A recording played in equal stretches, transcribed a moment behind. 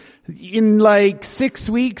In like 6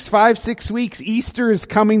 weeks, 5-6 weeks, Easter is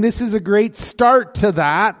coming. This is a great start to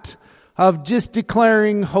that, of just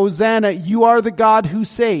declaring, Hosanna, you are the God who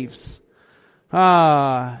saves.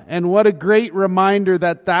 And what a great reminder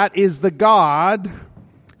that that is the God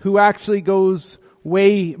who actually goes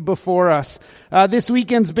way before us. This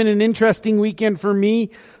weekend's been an interesting weekend for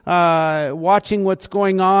me, watching what's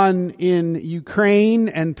going on in Ukraine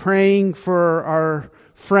and praying for our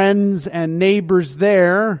friends and neighbors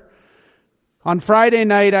there. On Friday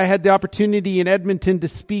night, I had the opportunity in Edmonton to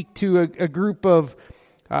speak to a group of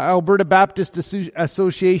Alberta Baptist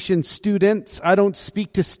Association students. I don't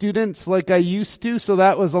speak to students like I used to, so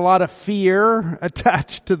that was a lot of fear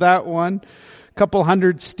attached to that one. A couple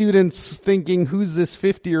hundred students thinking, who's this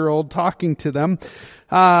 50-year-old talking to them?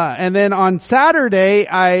 And then on Saturday,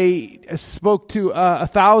 I spoke to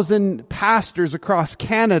 1,000 pastors across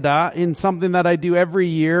Canada in something that I do every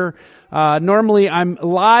year. Normally I'm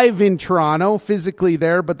live in Toronto, physically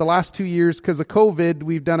there, but the last 2 years, because of COVID,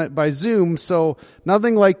 we've done it by Zoom. So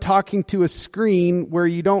nothing like talking to a screen where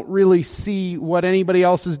you don't really see what anybody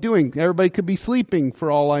else is doing. Everybody could be sleeping for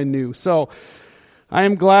all I knew. So I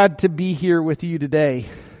am glad to be here with you today.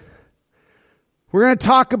 We're going to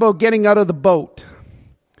talk about getting out of the boat.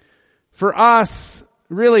 For us,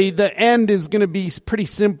 really, the end is going to be pretty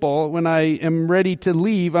simple. When I am ready to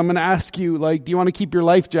leave, I'm going to ask you, do you want to keep your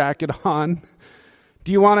life jacket on?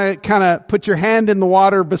 Do you want to kind of put your hand in the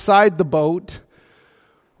water beside the boat?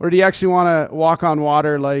 Or do you actually want to walk on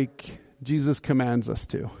water like Jesus commands us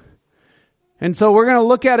to? And so we're going to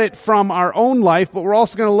look at it from our own life, but we're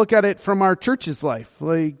also going to look at it from our church's life,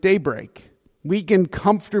 like Daybreak. We can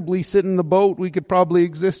comfortably sit in the boat. We could probably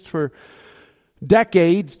exist for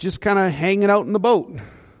decades just kind of hanging out in the boat.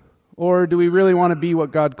 Or do we really want to be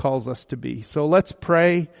what God calls us to be? So let's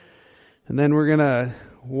pray, and then we're going to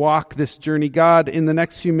walk this journey. God, in the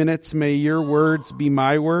next few minutes, may your words be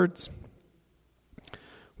my words.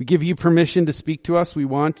 We give you permission to speak to us. We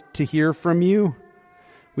want to hear from you.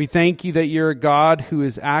 We thank you that you're a God who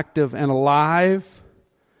is active and alive.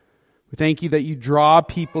 We thank you that you draw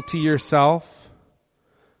people to yourself.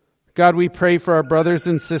 God, we pray for our brothers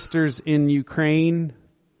and sisters in Ukraine,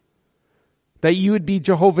 that you would be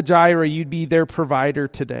Jehovah Jireh, you'd be their provider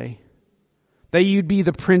today, that you'd be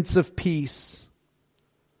the Prince of Peace.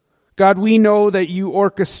 God, we know that you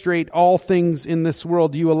orchestrate all things in this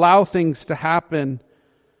world. You allow things to happen.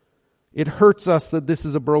 It hurts us that this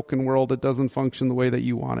is a broken world. It doesn't function the way that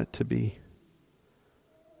you want it to be.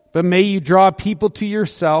 But may you draw people to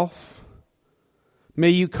yourself. May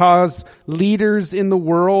you cause leaders in the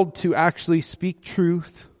world to actually speak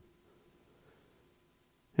truth.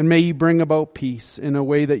 And may you bring about peace in a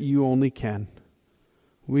way that you only can.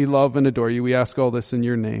 We love and adore you. We ask all this in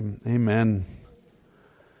your name. Amen.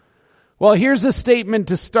 Well, here's a statement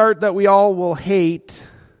to start that we all will hate.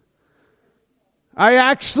 I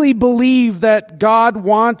actually believe that God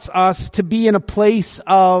wants us to be in a place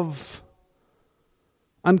of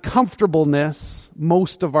uncomfortableness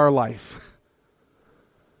most of our life.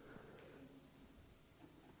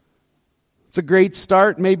 It's a great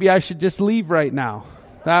start. Maybe I should just leave right now.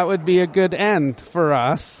 That would be a good end for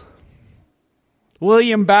us.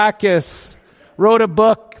 William Backus wrote a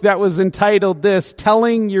book that was entitled this,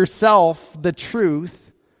 Telling Yourself the Truth.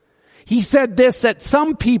 He said this, that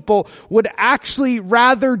some people would actually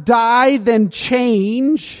rather die than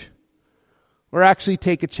change or actually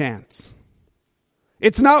take a chance.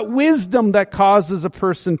 It's not wisdom that causes a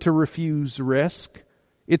person to refuse risk.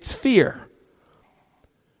 It's fear.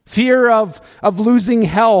 Fear of losing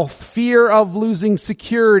health, fear of losing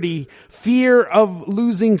security, fear of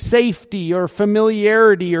losing safety or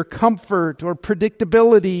familiarity or comfort or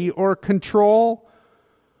predictability or control.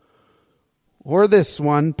 Or this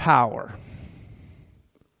one, power.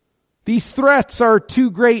 These threats are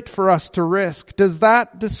too great for us to risk. Does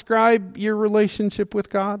that describe your relationship with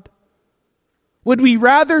God? Would we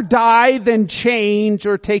rather die than change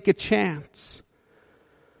or take a chance?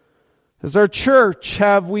 As our church,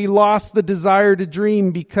 have we lost the desire to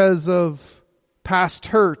dream because of past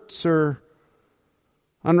hurts or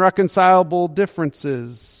unreconcilable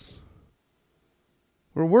differences?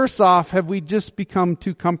 Or worse off, have we just become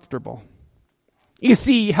too comfortable? You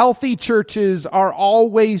see, healthy churches are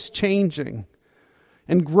always changing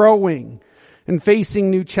and growing and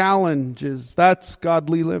facing new challenges. That's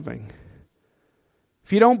godly living.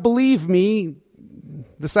 If you don't believe me,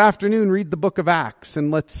 this afternoon read the book of Acts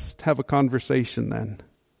and let's have a conversation then.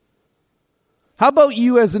 How about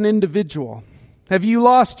you as an individual? Have you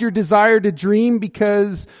lost your desire to dream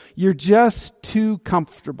because you're just too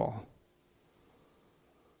comfortable?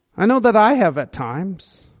 I know that I have at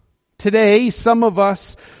times. Today, some of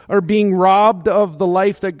us are being robbed of the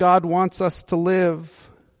life that God wants us to live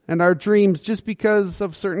and our dreams just because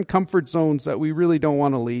of certain comfort zones that we really don't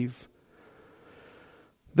want to leave.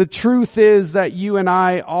 The truth is that you and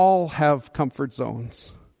I all have comfort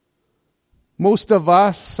zones. Most of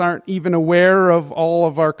us aren't even aware of all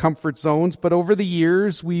of our comfort zones, but over the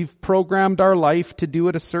years, we've programmed our life to do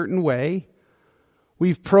it a certain way.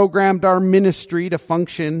 We've programmed our ministry to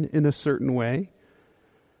function in a certain way.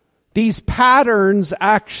 These patterns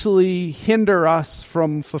actually hinder us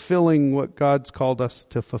from fulfilling what God's called us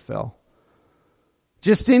to fulfill.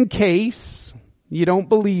 Just in case you don't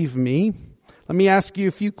believe me, let me ask you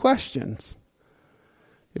a few questions.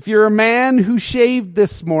 If you're a man who shaved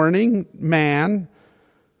this morning,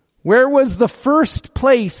 where was the first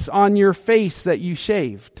place on your face that you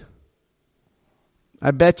shaved?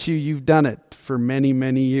 I bet you've done it for many,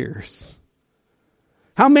 many years.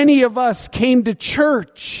 How many of us came to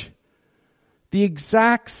church the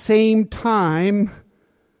exact same time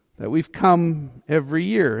that we've come every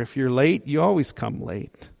year? If you're late, you always come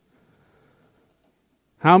late.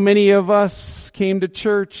 How many of us came to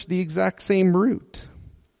church the exact same route?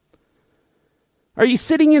 Are you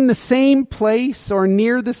sitting in the same place or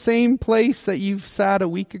near the same place that you've sat a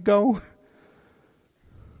week ago?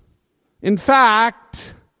 In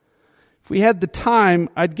fact, if we had the time,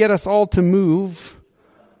 I'd get us all to move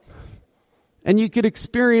and you could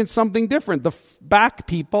experience something different. The back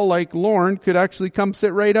people like Lauren could actually come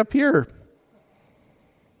sit right up here.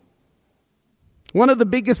 One of the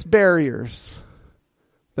biggest barriers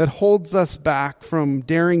that holds us back from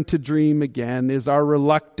daring to dream again is our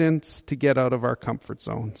reluctance to get out of our comfort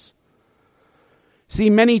zones.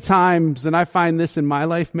 See, many times, and I find this in my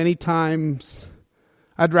life, many times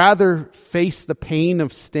I'd rather face the pain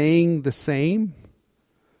of staying the same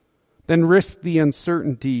than risk the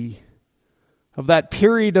uncertainty of that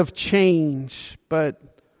period of change. But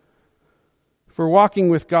if we're walking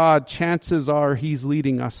with God, chances are He's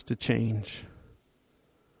leading us to change.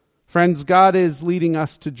 Friends, God is leading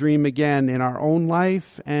us to dream again in our own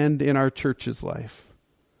life and in our church's life.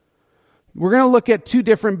 We're going to look at two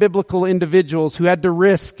different biblical individuals who had to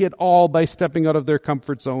risk it all by stepping out of their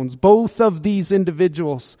comfort zones. Both of these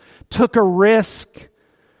individuals took a risk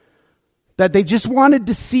that they just wanted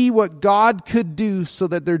to see what God could do so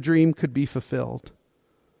that their dream could be fulfilled.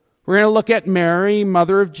 We're going to look at Mary,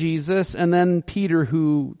 mother of Jesus, and then Peter,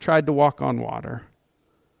 who tried to walk on water.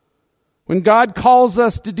 When God calls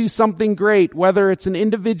us to do something great, whether it's an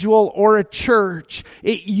individual or a church,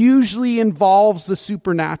 it usually involves the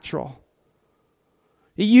supernatural.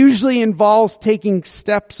 It usually involves taking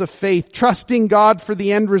steps of faith, trusting God for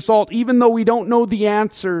the end result, even though we don't know the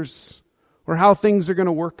answers or how things are going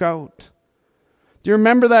to work out. Do you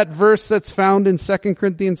remember that verse that's found in 2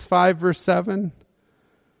 Corinthians 5, verse 7?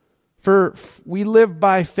 For we live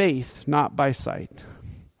by faith, not by sight.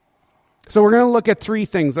 So we're going to look at three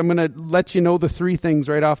things. I'm going to let you know the three things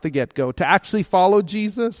right off the get-go. To actually follow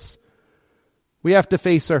Jesus, we have to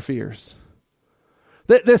face our fears.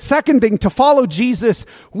 The second thing, to follow Jesus,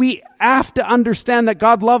 we have to understand that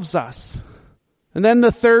God loves us. And then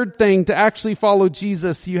the third thing, to actually follow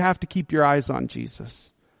Jesus, you have to keep your eyes on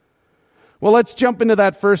Jesus. Well, let's jump into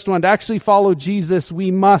that first one. To actually follow Jesus, we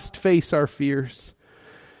must face our fears.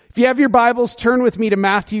 If you have your Bibles, turn with me to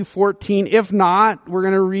Matthew 14. If not, we're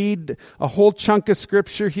going to read a whole chunk of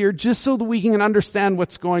scripture here just so that we can understand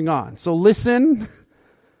what's going on. So listen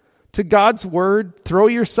to God's word. Throw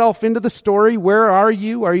yourself into the story. Where are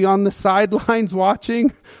you? Are you on the sidelines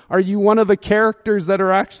watching? Are you one of the characters that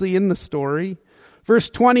are actually in the story? Verse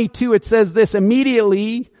 22, it says this: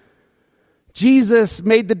 immediately Jesus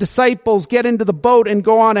made the disciples get into the boat and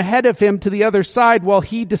go on ahead of him to the other side while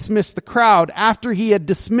he dismissed the crowd. After he had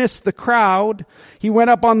dismissed the crowd, he went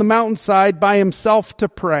up on the mountainside by himself to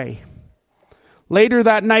pray. Later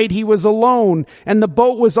that night he was alone, and the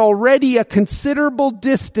boat was already a considerable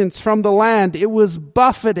distance from the land. It was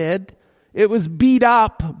buffeted, it was beat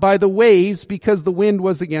up by the waves because the wind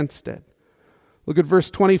was against it. Look at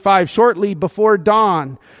verse 25. Shortly before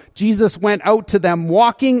dawn, Jesus went out to them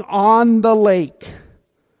walking on the lake.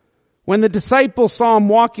 When the disciples saw him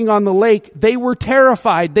walking on the lake, they were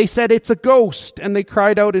terrified. They said, "It's a ghost," and they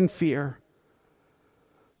cried out in fear.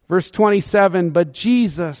 Verse 27, but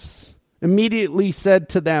Jesus immediately said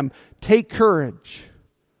to them, "Take courage.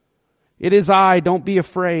 It is I, don't be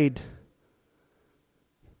afraid."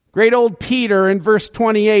 Great old Peter in verse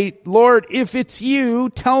 28, "Lord, if it's you,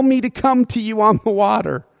 tell me to come to you on the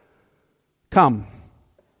water." Come.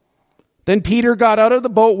 Then Peter got out of the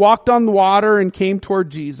boat, walked on the water, and came toward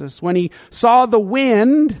Jesus. When he saw the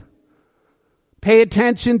wind, pay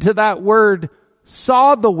attention to that word,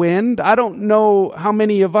 saw the wind. I don't know how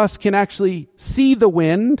many of us can actually see the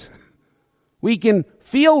wind. We can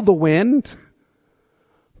feel the wind.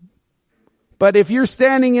 But if you're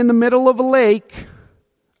standing in the middle of a lake,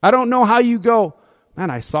 I don't know how you go,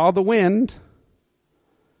 man, I saw the wind.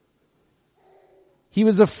 He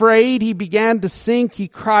was afraid. He began to sink. He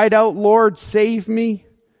cried out, Lord, save me.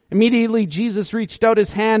 Immediately Jesus reached out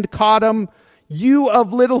his hand, caught him. You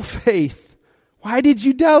of little faith, why did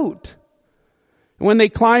you doubt? And when they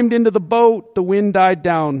climbed into the boat, the wind died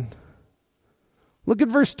down. Look at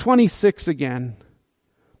verse 26 again.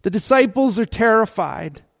 The disciples are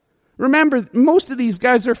terrified. Remember, most of these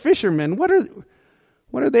guys are fishermen. What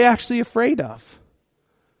are they actually afraid of?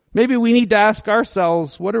 Maybe we need to ask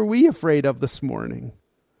ourselves, what are we afraid of this morning?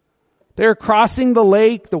 They're crossing the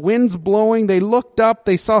lake, the wind's blowing, they looked up,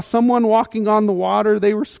 they saw someone walking on the water,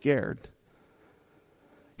 they were scared.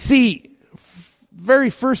 See, very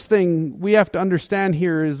first thing we have to understand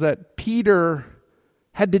here is that Peter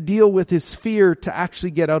had to deal with his fear to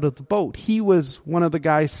actually get out of the boat. He was one of the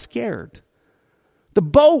guys scared. The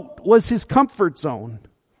boat was his comfort zone.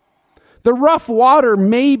 The rough water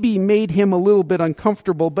maybe made him a little bit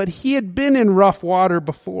uncomfortable, but he had been in rough water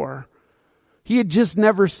before. He had just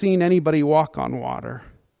never seen anybody walk on water.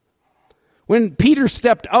 When Peter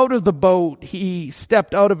stepped out of the boat, he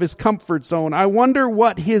stepped out of his comfort zone. I wonder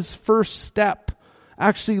what his first step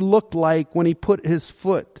actually looked like when he put his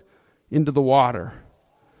foot into the water.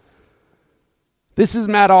 This is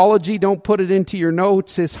Mattology. Don't put it into your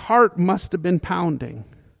notes. His heart must have been pounding.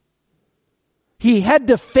 He had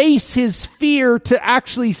to face his fear to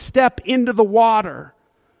actually step into the water.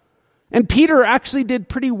 And Peter actually did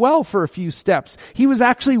pretty well for a few steps. He was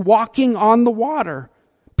actually walking on the water.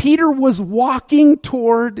 Peter was walking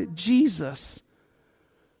toward Jesus.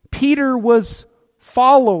 Peter was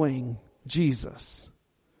following Jesus.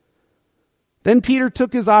 Then Peter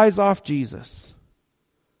took his eyes off Jesus.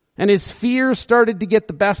 And his fear started to get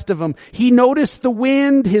the best of him. He noticed the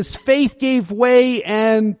wind, his faith gave way,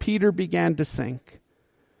 and Peter began to sink.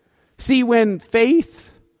 See, when faith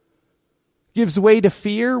gives way to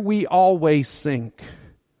fear, we always sink.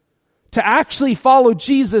 To actually follow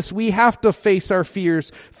Jesus, we have to face our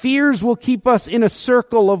fears. Fears will keep us in a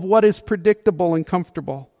circle of what is predictable and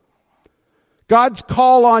comfortable. God's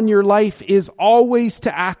call on your life is always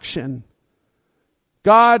to action.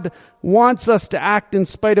 God wants us to act in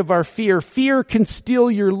spite of our fear. Fear can steal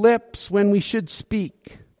your lips when we should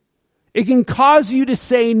speak. It can cause you to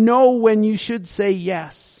say no when you should say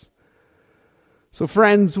yes. So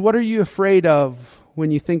friends, what are you afraid of when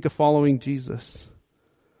you think of following Jesus?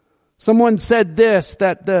 Someone said this,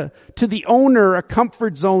 that to the owner, a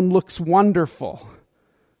comfort zone looks wonderful.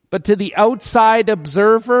 But to the outside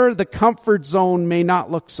observer, the comfort zone may not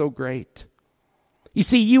look so great. You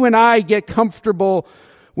see, you and I get comfortable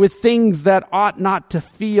with things that ought not to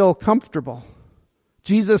feel comfortable.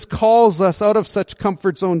 Jesus calls us out of such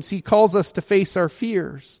comfort zones. He calls us to face our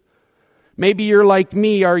fears. Maybe you're like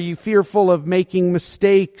me. Are you fearful of making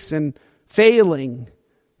mistakes and failing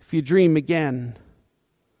if you dream again?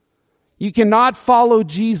 You cannot follow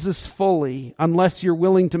Jesus fully unless you're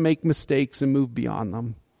willing to make mistakes and move beyond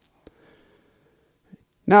them.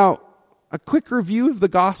 Now, a quick review of the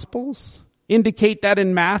Gospels indicate that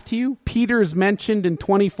in Matthew, Peter is mentioned in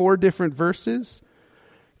 24 different verses.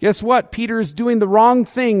 Guess what? Peter is doing the wrong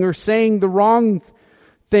thing or saying the wrong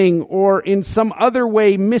thing or in some other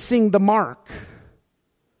way missing the mark.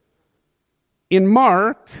 In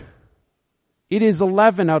Mark, it is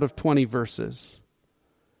 11 out of 20 verses.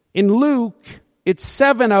 In Luke, it's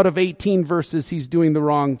 7 out of 18 verses he's doing the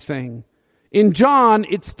wrong thing. In John,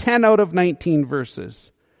 it's 10 out of 19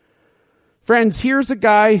 verses. Friends, here's a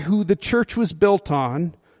guy who the church was built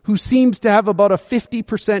on, who seems to have about a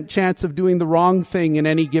 50% chance of doing the wrong thing in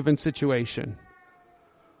any given situation.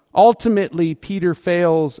 Ultimately, Peter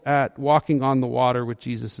fails at walking on the water with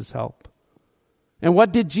Jesus' help. And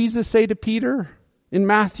what did Jesus say to Peter in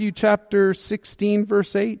Matthew chapter 16,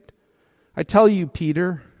 verse 8? I tell you,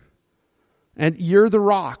 Peter, and you're the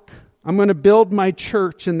rock. I'm going to build my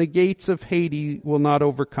church and the gates of Hades will not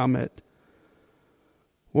overcome it.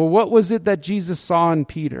 Well, what was it that Jesus saw in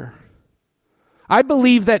Peter? I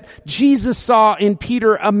believe that Jesus saw in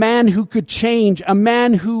Peter a man who could change, a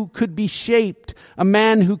man who could be shaped, a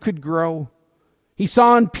man who could grow. He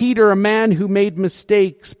saw in Peter a man who made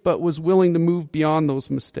mistakes but was willing to move beyond those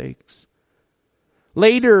mistakes.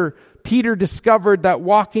 Later, Peter discovered that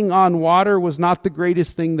walking on water was not the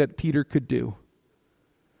greatest thing that Peter could do.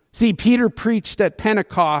 See, Peter preached at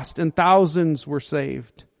Pentecost and thousands were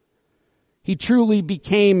saved. He truly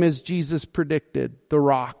became, as Jesus predicted, the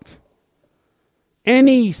rock.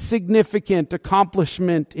 Any significant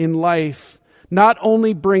accomplishment in life not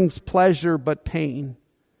only brings pleasure but pain.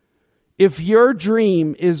 If your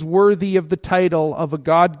dream is worthy of the title of a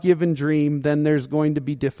God-given dream, then there's going to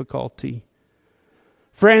be difficulty.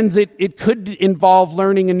 Friends, it could involve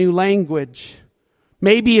learning a new language.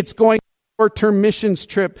 Maybe it's going on a short-term missions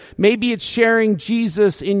trip. Maybe it's sharing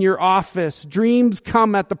Jesus in your office. Dreams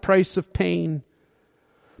come at the price of pain.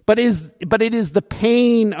 But it is the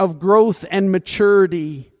pain of growth and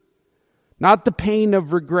maturity, not the pain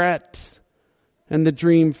of regret and the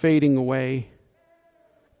dream fading away.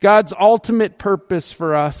 God's ultimate purpose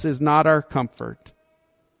for us is not our comfort.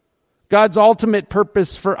 God's ultimate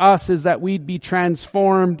purpose for us is that we'd be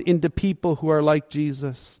transformed into people who are like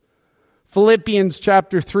Jesus. Philippians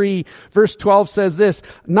chapter 3 verse 12 says this,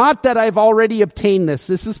 "Not that I've already obtained this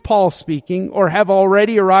is Paul speaking, or have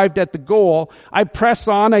already arrived at the goal. I press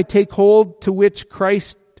on, I take hold to which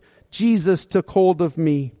Christ Jesus took hold of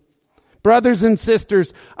me." Brothers and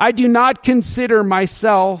sisters, I do not consider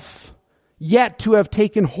myself yet to have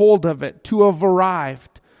taken hold of it, to have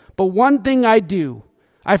arrived. But one thing I do,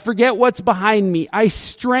 I forget what's behind me. I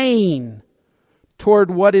strain toward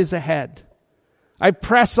what is ahead. I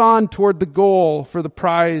press on toward the goal for the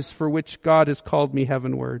prize for which God has called me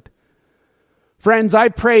heavenward. Friends, I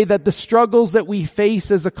pray that the struggles that we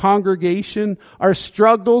face as a congregation are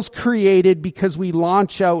struggles created because we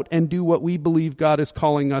launch out and do what we believe God is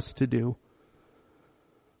calling us to do.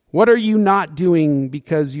 What are you not doing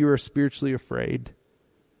because you are spiritually afraid?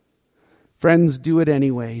 Friends, do it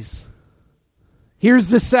anyways. Here's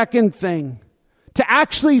the second thing. To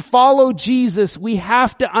actually follow Jesus, we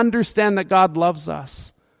have to understand that God loves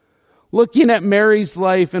us. Looking at Mary's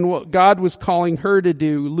life and what God was calling her to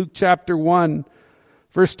do, Luke chapter 1,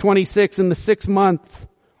 verse 26, in the 6th month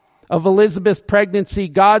of Elizabeth's pregnancy,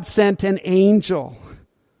 God sent an angel,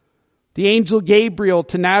 the angel Gabriel,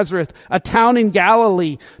 to Nazareth, a town in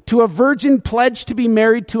Galilee, to a virgin pledged to be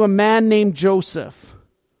married to a man named Joseph.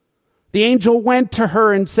 The angel went to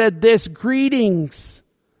her and said this, "Greetings,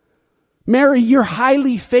 Mary, you're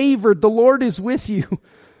highly favored. The Lord is with you."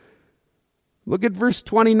 Look at verse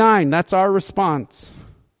 29. That's our response.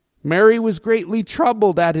 Mary was greatly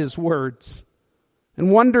troubled at his words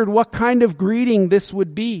and wondered what kind of greeting this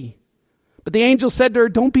would be. But the angel said to her,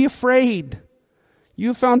 "Don't be afraid. You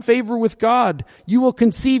have found favor with God. You will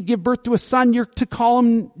conceive, give birth to a son. You're to call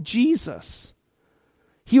him Jesus.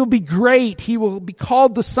 He will be great. He will be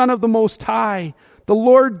called the Son of the Most High. The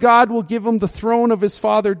Lord God will give him the throne of his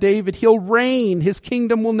father David. He'll reign. His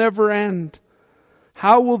kingdom will never end."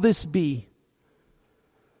 "How will this be?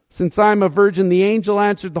 Since I'm a virgin," the angel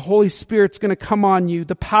answered, "the Holy Spirit's going to come on you.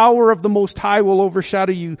 The power of the Most High will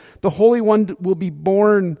overshadow you. The Holy One will be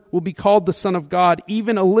born, will be called the Son of God.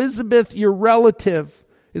 Even Elizabeth, your relative,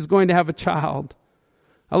 is going to have a child."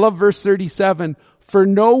 I love verse 37. "For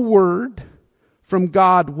no word from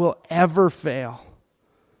God will ever fail.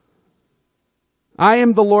 I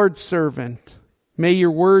am the Lord's servant. May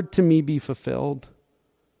your word to me be fulfilled."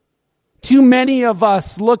 Too many of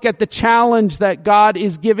us look at the challenge that God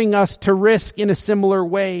is giving us to risk in a similar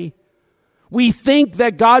way. We think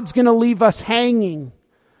that God's going to leave us hanging.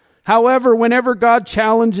 However, whenever God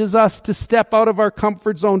challenges us to step out of our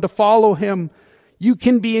comfort zone to follow him, you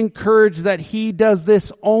can be encouraged that he does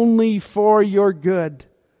this only for your good.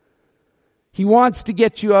 He wants to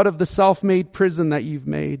get you out of the self-made prison that you've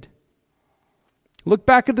made. Look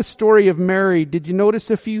back at the story of Mary. Did you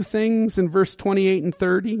notice a few things in verse 28 and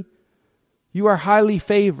 30? You are highly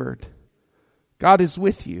favored. God is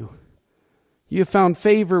with you. You have found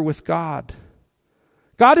favor with God.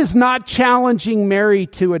 God is not challenging Mary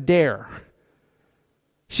to a dare.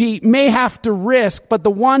 She may have to risk, but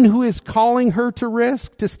the one who is calling her to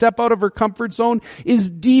risk, to step out of her comfort zone,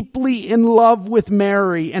 is deeply in love with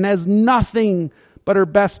Mary and has nothing but her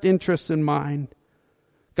best interests in mind.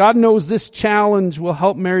 God knows this challenge will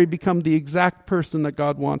help Mary become the exact person that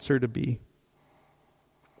God wants her to be.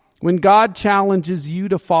 When God challenges you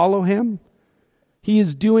to follow him, he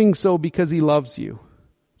is doing so because he loves you.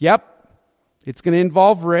 Yep, it's going to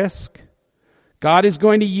involve risk. God is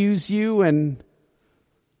going to use you, and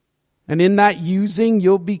in that using,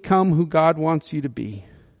 you'll become who God wants you to be.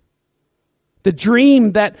 The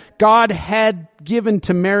dream that God had given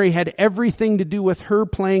to Mary had everything to do with her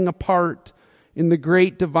playing a part in the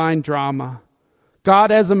great divine drama.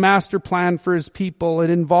 God has a master plan for his people.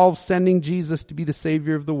 It involves sending Jesus to be the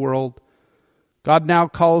Savior of the world. God now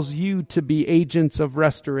calls you to be agents of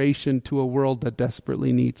restoration to a world that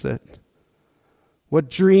desperately needs it.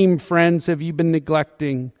 What dream, friends, have you been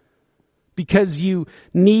neglecting? Because you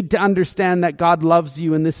need to understand that God loves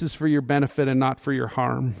you and this is for your benefit and not for your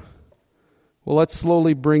harm. Well, let's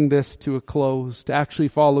slowly bring this to a close. To actually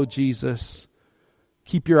follow Jesus,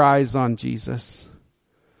 keep your eyes on Jesus.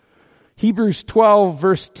 Hebrews 12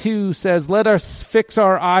 verse 2 says, "Let us fix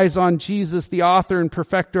our eyes on Jesus, the author and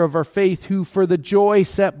perfecter of our faith, who for the joy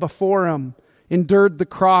set before him endured the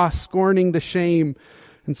cross, scorning the shame,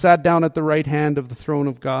 and sat down at the right hand of the throne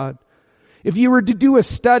of God." If you were to do a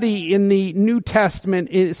study in the New Testament,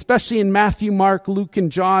 especially in Matthew, Mark, Luke,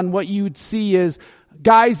 and John, what you would see is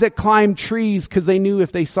guys that climbed trees because they knew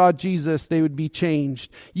if they saw Jesus, they would be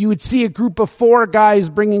changed. You would see a group of 4 guys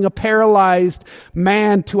bringing a paralyzed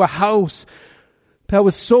man to a house that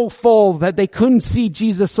was so full that they couldn't see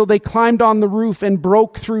Jesus, so they climbed on the roof and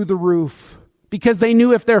broke through the roof because they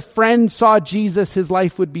knew if their friend saw Jesus, his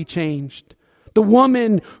life would be changed. The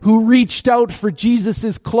woman who reached out for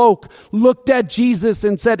Jesus' cloak looked at Jesus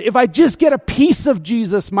and said, "If I just get a piece of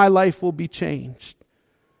Jesus, my life will be changed."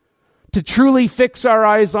 To truly fix our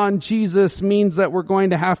eyes on Jesus means that we're going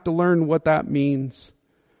to have to learn what that means.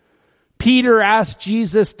 Peter asked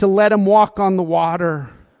Jesus to let him walk on the water.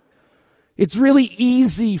 It's really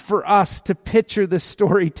easy for us to picture this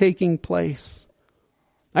story taking place.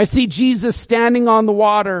 I see Jesus standing on the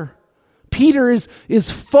water. Peter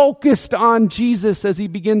is focused on Jesus as he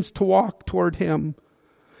begins to walk toward him.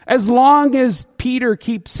 As long as Peter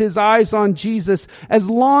keeps his eyes on Jesus, as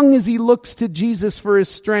long as he looks to Jesus for his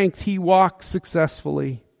strength, he walks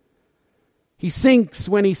successfully. He sinks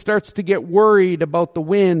when he starts to get worried about the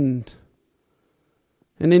wind.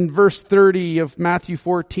 And in verse 30 of Matthew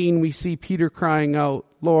 14, we see Peter crying out,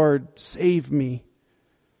 "Lord, save me."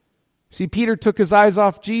 See, Peter took his eyes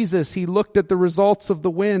off Jesus. He looked at the results of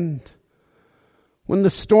the wind. When the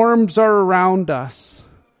storms are around us,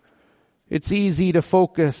 it's easy to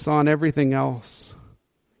focus on everything else.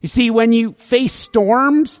 You see, when you face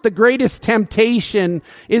storms, the greatest temptation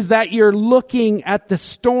is that you're looking at the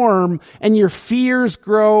storm and your fears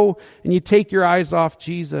grow and you take your eyes off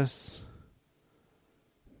Jesus.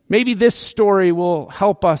 Maybe this story will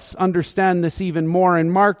help us understand this even more.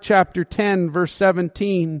 In Mark chapter 10, verse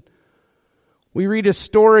 17, we read a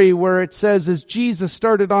story where it says, as Jesus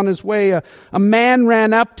started on his way, a man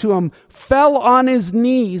ran up to him, fell on his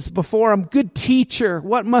knees before him. "Good teacher,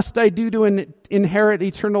 what must I do to inherit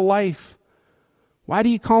eternal life?" "Why do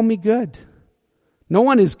you call me good? No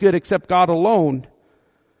one is good except God alone.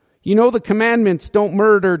 You know the commandments: don't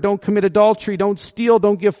murder, don't commit adultery, don't steal,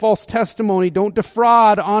 don't give false testimony, don't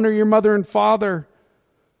defraud, honor your mother and father."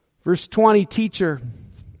 Verse 20, "Teacher,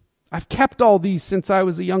 I've kept all these since I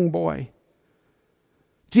was a young boy."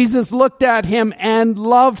 Jesus looked at him and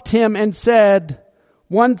loved him and said,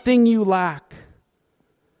 "One thing you lack.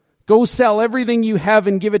 Go sell everything you have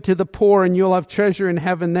and give it to the poor, and you'll have treasure in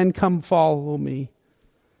heaven. Then come follow me."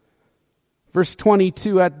 Verse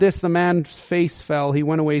 22, at this the man's face fell. He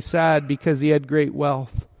went away sad because he had great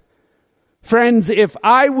wealth. Friends, if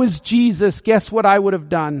I was Jesus, guess what I would have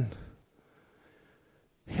done?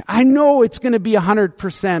 I know it's going to be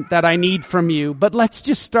 100% that I need from you, but let's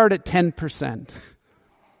just start at 10%.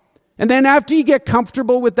 And then after you get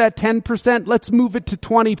comfortable with that 10%, let's move it to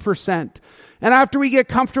 20%. And after we get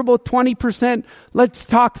comfortable with 20%, let's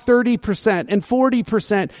talk 30% and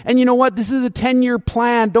 40%. And you know what? This is a 10-year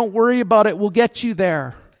plan. Don't worry about it. We'll get you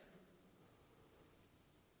there.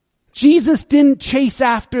 Jesus didn't chase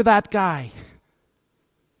after that guy.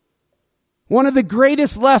 One of the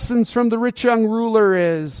greatest lessons from the rich young ruler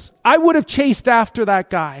is, I would have chased after that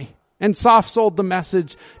guy and soft sold the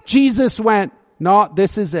message. Jesus went, "No,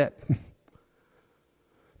 this is it."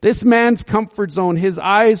 This man's comfort zone, his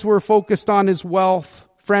eyes were focused on his wealth.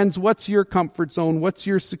 Friends, what's your comfort zone? What's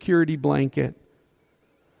your security blanket?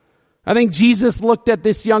 I think Jesus looked at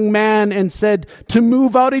this young man and said, to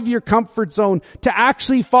move out of your comfort zone, to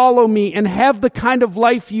actually follow me and have the kind of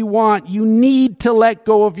life you want, you need to let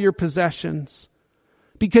go of your possessions.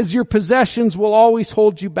 Because your possessions will always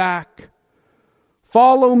hold you back.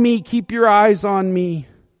 Follow me, keep your eyes on me.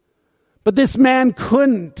 But this man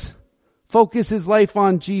couldn't focus his life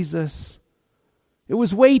on Jesus. It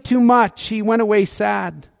was way too much. He went away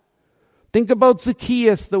sad. Think about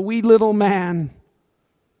Zacchaeus, the wee little man.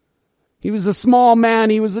 He was a small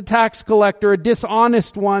man. He was a tax collector, a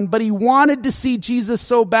dishonest one, but he wanted to see Jesus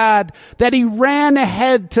so bad that he ran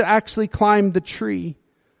ahead to actually climb the tree.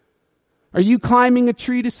 Are you climbing a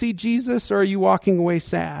tree to see Jesus, or are you walking away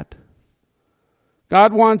sad?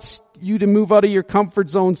 God wants you to move out of your comfort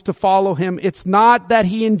zones to follow him. It's not that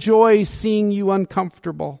he enjoys seeing you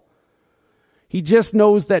uncomfortable. He just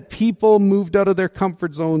knows that people moved out of their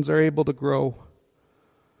comfort zones are able to grow.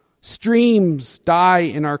 Streams die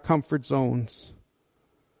in our comfort zones.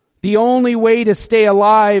 The only way to stay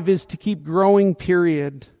alive is to keep growing,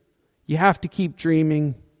 period. You have to keep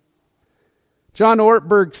dreaming. John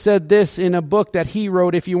Ortberg said this in a book that he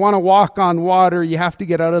wrote, if you want to walk on water, you have to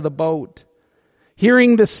get out of the boat.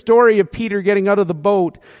 Hearing the story of Peter getting out of the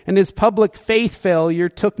boat and his public faith failure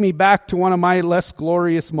took me back to one of my less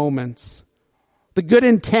glorious moments. The good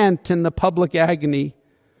intent and the public agony.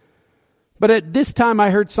 But at this time I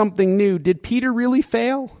heard something new. Did Peter really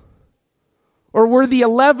fail? Or were the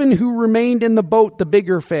 11 who remained in the boat the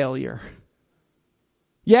bigger failure?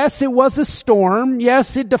 Yes, it was a storm.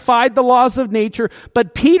 Yes, it defied the laws of nature.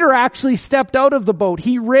 But Peter actually stepped out of the boat.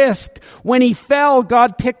 He risked. When he fell,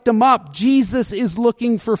 God picked him up. Jesus is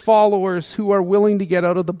looking for followers who are willing to get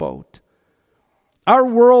out of the boat. Our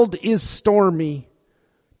world is stormy.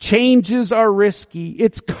 Changes are risky.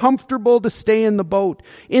 It's comfortable to stay in the boat.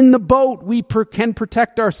 In the boat, we can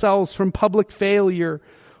protect ourselves from public failure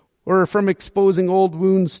or from exposing old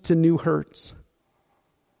wounds to new hurts.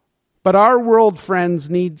 But our world, friends,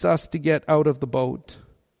 needs us to get out of the boat.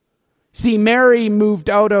 See, Mary moved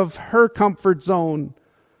out of her comfort zone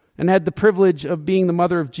and had the privilege of being the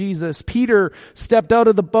mother of Jesus. Peter stepped out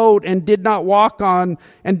of the boat and did walk on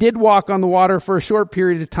the water for a short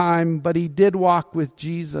period of time, but he did walk with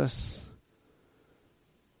Jesus.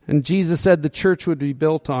 And Jesus said the church would be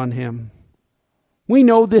built on him. We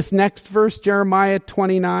know this next verse, Jeremiah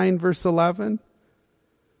 29, verse 11.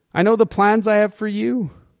 I know the plans I have for you.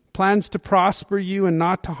 Plans to prosper you and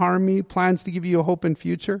not to harm you. Plans to give you a hope and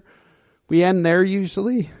future. We end there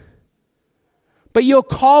usually. But you'll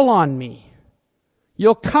call on me.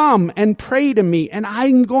 You'll come and pray to me, and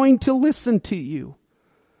I'm going to listen to you.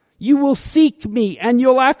 You will seek me, and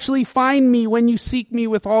you'll actually find me when you seek me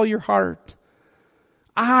with all your heart.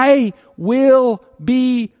 I will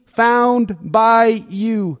be found by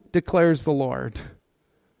you, declares the Lord.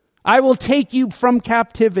 I will take you from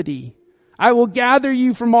captivity. I will gather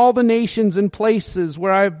you from all the nations and places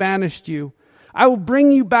where I have banished you. I will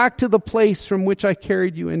bring you back to the place from which I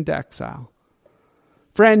carried you into exile.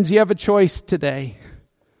 Friends, you have a choice today.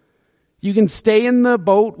 You can stay in the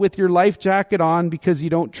boat with your life jacket on because you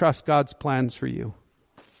don't trust God's plans for you.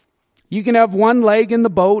 You can have one leg in the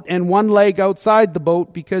boat and one leg outside the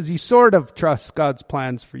boat because you sort of trust God's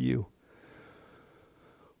plans for you.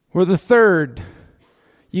 Or the third,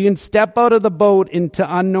 you can step out of the boat into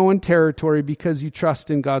unknown territory because you trust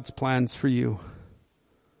in God's plans for you.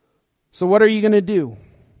 So what are you going to do?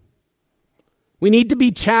 We need to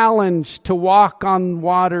be challenged to walk on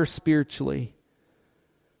water spiritually.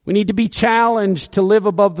 We need to be challenged to live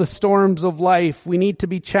above the storms of life. We need to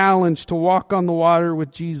be challenged to walk on the water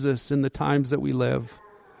with Jesus in the times that we live.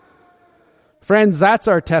 Friends, that's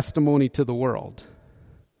our testimony to the world.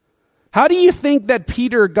 How do you think that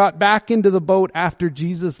Peter got back into the boat after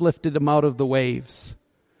Jesus lifted him out of the waves?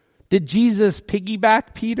 Did Jesus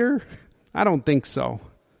piggyback Peter? I don't think so.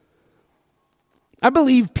 I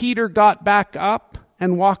believe Peter got back up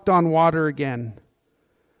and walked on water again.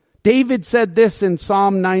 David said this in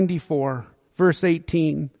Psalm 94, verse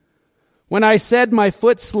 18. When I said my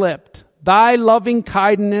foot slipped, thy loving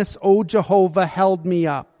kindness, O Jehovah, held me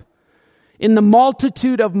up. In the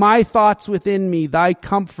multitude of my thoughts within me, thy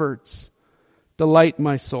comforts delight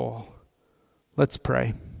my soul. Let's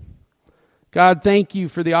pray. God, thank you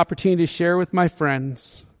for the opportunity to share with my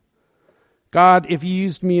friends. God, if you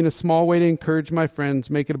used me in a small way to encourage my friends,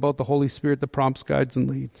 make it about the Holy Spirit that prompts, guides, and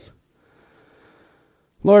leads.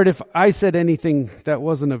 Lord, if I said anything that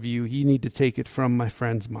wasn't of you, you need to take it from my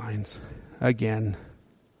friends' minds again.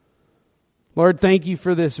 Lord, thank you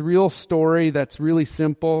for this real story that's really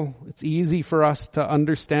simple. It's easy for us to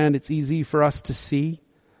understand. It's easy for us to see.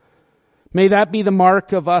 May that be the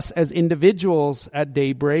mark of us as individuals at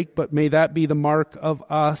Daybreak, but may that be the mark of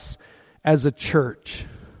us as a church.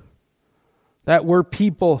 That we're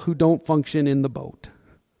people who don't function in the boat.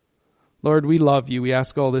 Lord, we love you. We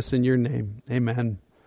ask all this in your name. Amen.